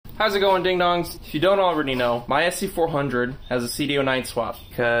How's it going, ding dongs? If you don't already know, my SC400 has a CD009 swap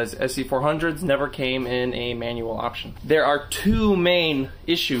because SC400s never came in a manual option. There are two main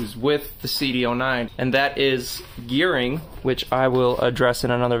issues with the CD009, and that is gearing, which I will address in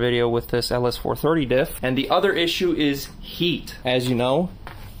another video with this LS430 diff, and the other issue is heat. As you know,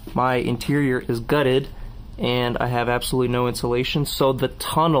 my interior is gutted and I have absolutely no insulation, so the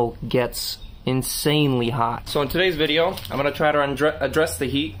tunnel gets insanely hot. So in today's video, I'm going to try to address the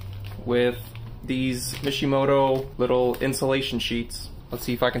heat with these Mishimoto little insulation sheets. Let's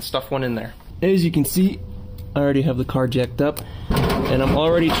see if I can stuff one in there. As you can see, I already have the car jacked up and I'm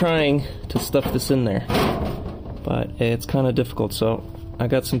already trying to stuff this in there, but it's kind of difficult. So I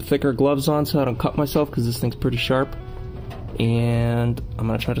got some thicker gloves on so I don't cut myself because this thing's pretty sharp, and I'm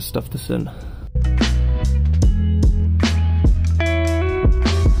gonna try to stuff this in.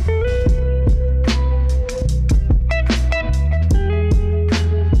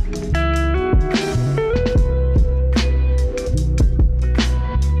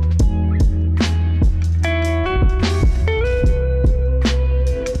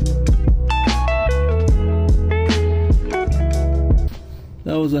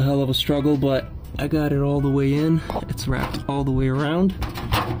 That was a hell of a struggle, but I got it all the way in. It's wrapped all the way around.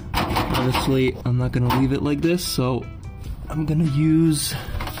 Obviously, I'm not gonna leave it like this, so I'm gonna use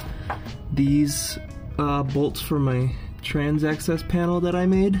these bolts for my trans access panel that I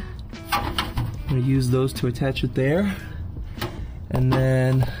made. I'm gonna use those to attach it there. And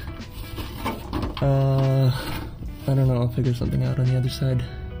then, I don't know, I'll figure something out on the other side.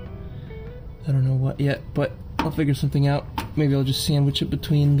 I don't know what yet, but I'll figure something out. Maybe I'll just sandwich it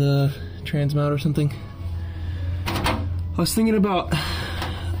between the trans mount or something. I was thinking about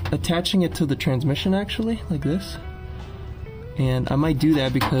attaching it to the transmission actually, like this. And I might do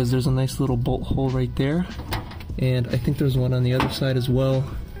that because there's a nice little bolt hole right there. And I think there's one on the other side as well.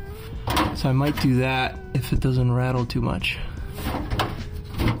 So I might do that if it doesn't rattle too much.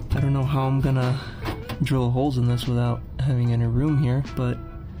 I don't know how I'm gonna drill holes in this without having any room here, but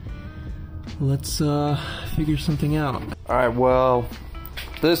let's figure something out. Alright, well,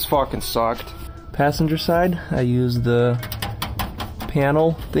 this fucking sucked. Passenger side, I used the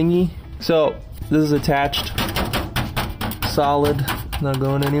panel thingy. So, this is attached, solid, not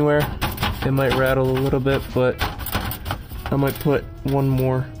going anywhere. It might rattle a little bit, but I might put one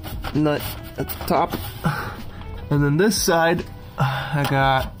more nut at the top. And then this side, I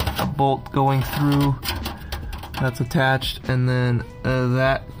got a bolt going through that's attached, and then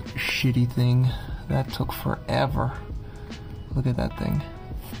that shitty thing that took forever. Look at that thing.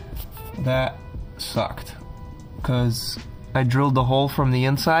 That sucked because I drilled the hole from the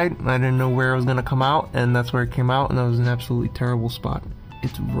inside and I didn't know where it was gonna come out, and that's where it came out, and that was an absolutely terrible spot.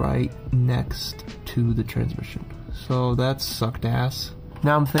 It's right next to the transmission, so that sucked ass.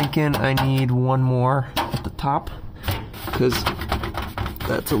 Now I'm thinking I need one more at the top because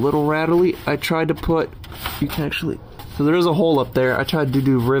that's a little rattly. I tried to put, you can actually, so there is a hole up there. I tried to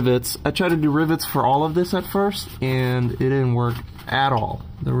do rivets. I tried to do rivets for all of this at first, and it didn't work at all.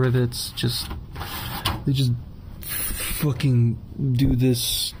 The rivets they just fucking do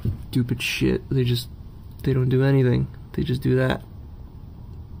this stupid shit. They don't do anything. They just do that,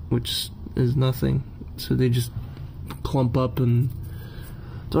 which is nothing. So they just clump up and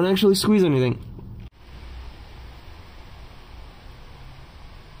don't actually squeeze anything.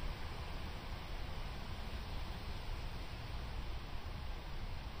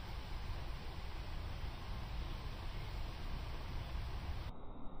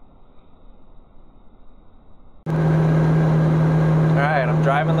 Alright, I'm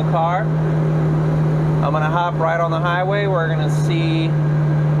driving the car. I'm gonna hop right on the highway. We're gonna see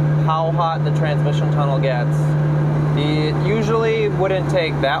how hot the transmission tunnel gets. It usually wouldn't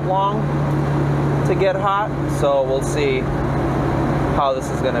take that long to get hot, so we'll see how this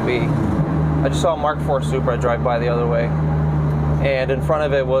is gonna be. I just saw a Mark IV Supra drive by the other way, and in front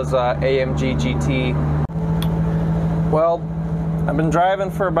of it was AMG GT. Well, I've been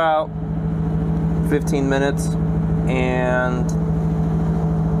driving for about 15 minutes and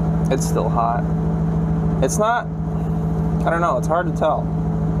it's still hot. It's not, I don't know, it's hard to tell.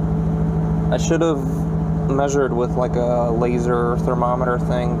 I should have measured with like a laser thermometer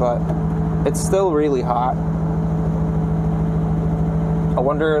thing, but it's still really hot. I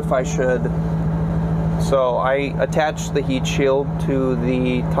wonder if I should, so I attached the heat shield to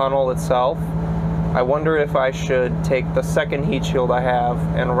the tunnel itself. I wonder if I should take the second heat shield I have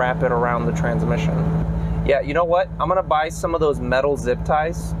and wrap it around the transmission. Yeah, you know what? I'm gonna buy some of those metal zip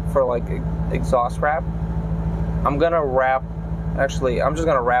ties for like exhaust wrap. I'm gonna wrap, actually, I'm just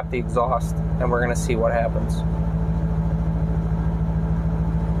gonna wrap the exhaust and we're gonna see what happens.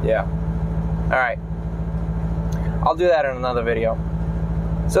 Yeah. Alright. I'll do that in another video.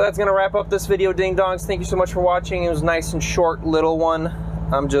 So that's going to wrap up this video, Ding Dongs. Thank you so much for watching. It was a nice and short little one.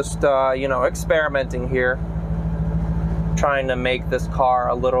 I'm just, you know, experimenting here. Trying to make this car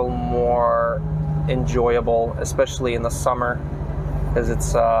a little more enjoyable, especially in the summer. Because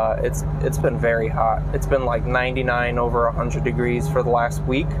it's been very hot. It's been like 99 over 100 degrees for the last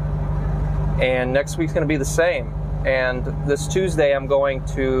week. And next week's going to be the same. And this Tuesday I'm going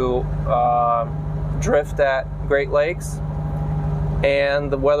to drift at Great Lakes, and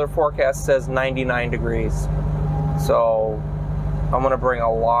the weather forecast says 99 degrees. So I'm going to bring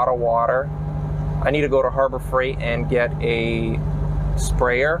a lot of water. I need to go to Harbor Freight and get a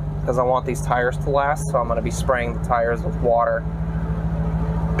sprayer because I want these tires to last, so I'm going to be spraying the tires with water.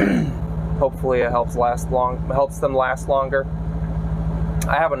 Hopefully it helps them last longer.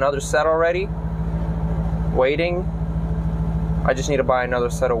 I have another set already waiting. I just need to buy another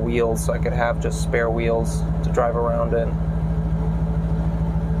set of wheels so I could have just spare wheels to drive around in.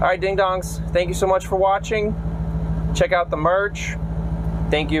 Alright, Ding Dongs, thank you so much for watching. Check out the merch.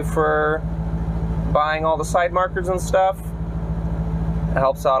 Thank you for buying all the side markers and stuff. It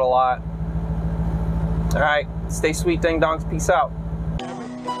helps out a lot. Alright, stay sweet, Ding Dongs. Peace out.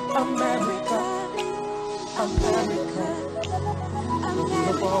 America, America.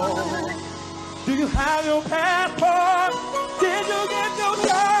 Do you have your passport?